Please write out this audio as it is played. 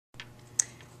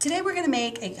Today we're going to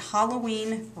make a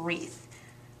Halloween wreath.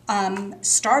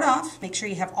 Start off, make sure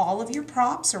you have all of your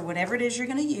props or whatever it is you're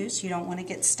going to use. You don't want to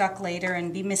get stuck later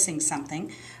and be missing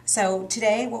something. So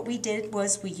today what we did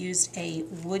was we used a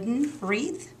wooden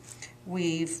wreath.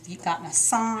 We've gotten a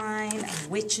sign, a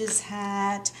witch's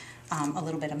hat, a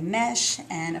little bit of mesh,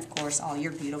 and of course all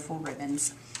your beautiful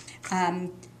ribbons.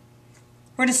 We're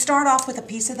going to start off with a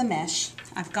piece of the mesh.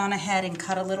 I've gone ahead and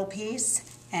cut a little piece,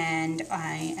 and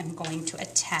I am going to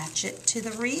attach it to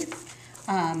the wreath.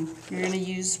 You're going to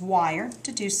use wire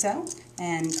to do so,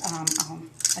 and I'll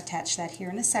attach that here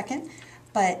in a second.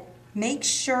 But make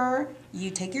sure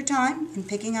you take your time in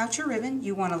picking out your ribbon.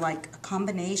 You want to like a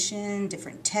combination,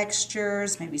 different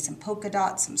textures, maybe some polka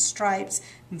dots, some stripes,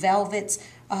 velvets,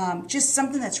 just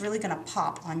something that's really going to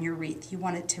pop on your wreath. You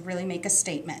want it to really make a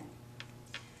statement.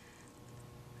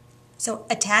 So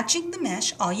attaching the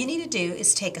mesh, all you need to do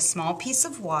is take a small piece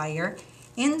of wire,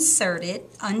 insert it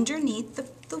underneath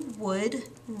the wood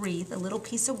wreath, a little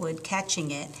piece of wood, catching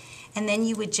it, and then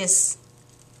you would just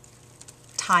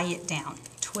tie it down.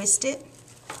 Twist it,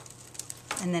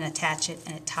 and then attach it,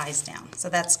 and it ties down. So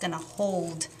that's going to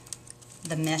hold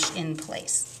the mesh in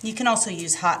place. You can also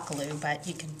use hot glue, but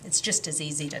it's just as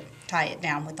easy to tie it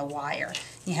down with a wire.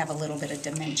 You have a little bit of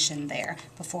dimension there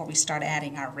before we start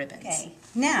adding our ribbons. Okay.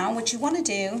 Now what you want to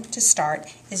do to start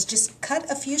is just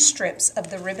cut a few strips of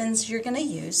the ribbons you're going to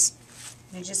use.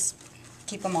 You just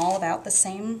keep them all about the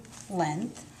same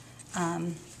length.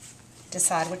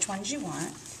 Decide which ones you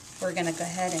want. We're going to go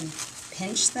ahead and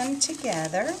pinch them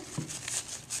together.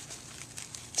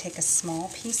 Take a small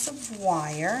piece of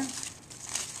wire,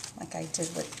 like I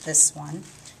did with this one.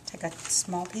 Take a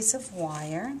small piece of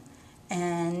wire,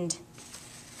 and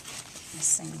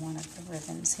missing one of the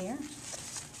ribbons here.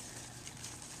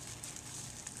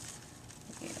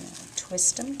 You're going to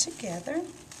twist them together.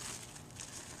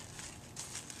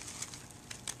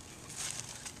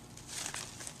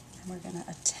 And we're going to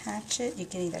attach it. You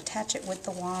can either attach it with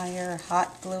the wire,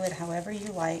 hot glue it, however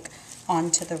you like,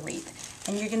 onto the wreath.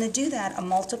 And you're going to do that a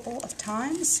multiple of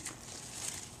times.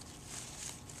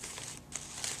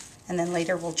 And then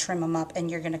later we'll trim them up, and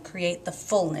you're going to create the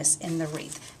fullness in the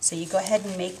wreath. So you go ahead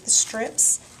and make the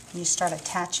strips, and you start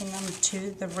attaching them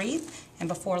to the wreath, and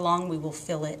before long we will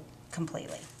fill it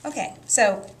completely. Okay,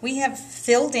 so we have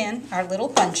filled in our little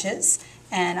bunches,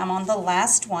 and I'm on the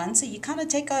last one. So you kind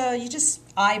of you just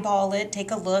eyeball it,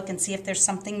 take a look, and see if there's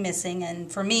something missing.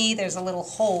 And for me, there's a little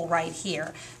hole right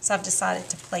here. So I've decided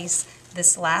to place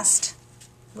this last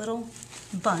little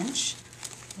bunch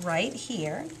right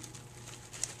here.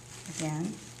 Again,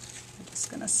 I'm just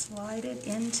going to slide it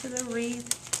into the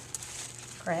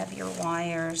wreath, grab your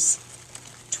wires,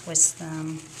 twist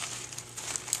them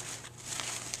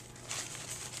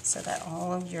so that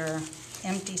all of your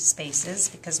empty spaces,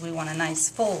 because we want a nice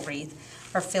full wreath,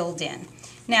 are filled in.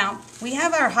 Now, we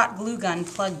have our hot glue gun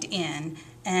plugged in,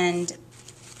 and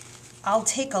I'll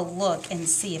take a look and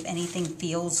see if anything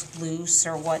feels loose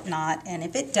or whatnot, and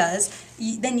if it does,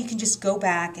 then you can just go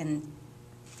back and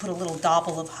put a little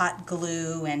dabble of hot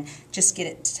glue and just get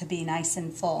it to be nice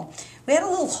and full. We had a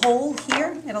little hole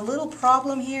here and a little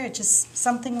problem here. It just,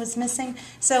 something was missing.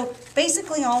 So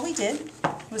basically all we did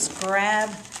was grab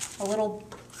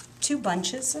two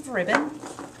bunches of ribbon,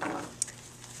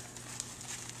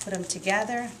 put them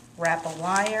together, wrap a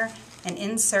wire, and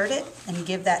insert it and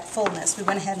give that fullness. We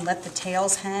went ahead and let the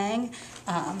tails hang.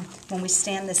 When we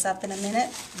stand this up in a minute,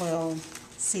 we'll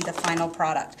see the final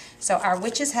product. So our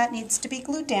witch's hat needs to be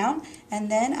glued down,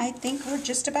 and then I think we're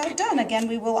just about done. Again,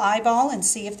 we will eyeball and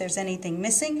see if there's anything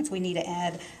missing, if we need to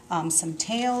add some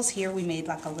tails. Here we made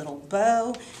like a little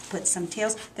bow, put some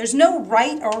tails. There's no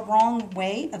right or wrong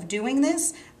way of doing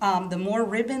this. The more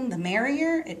ribbon, the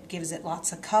merrier. It gives it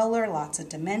lots of color, lots of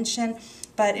dimension,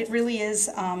 but it really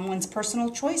is one's personal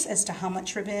choice as to how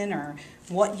much ribbon or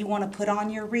what you want to put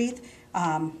on your wreath.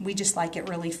 We just like it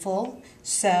really full,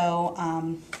 so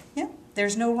yeah,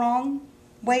 there's no wrong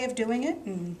way of doing it,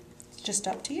 and it's just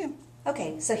up to you.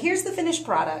 Okay, so here's the finished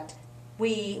product.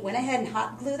 We went ahead and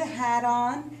hot glued the hat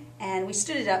on, and we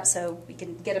stood it up so we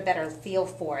can get a better feel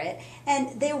for it.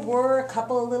 And there were a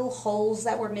couple of little holes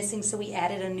that were missing, so we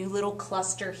added a new little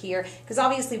cluster here, because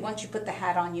obviously once you put the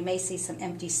hat on, you may see some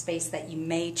empty space that you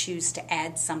may choose to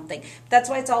add something. That's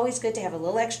why it's always good to have a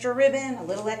little extra ribbon, a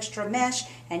little extra mesh,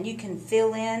 and you can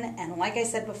fill in. And like I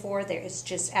said before, there is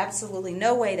just absolutely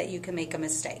no way that you can make a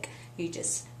mistake. You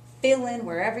just fill in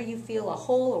wherever you feel a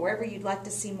hole or wherever you'd like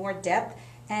to see more depth,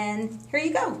 and here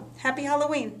you go. Happy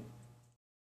Halloween!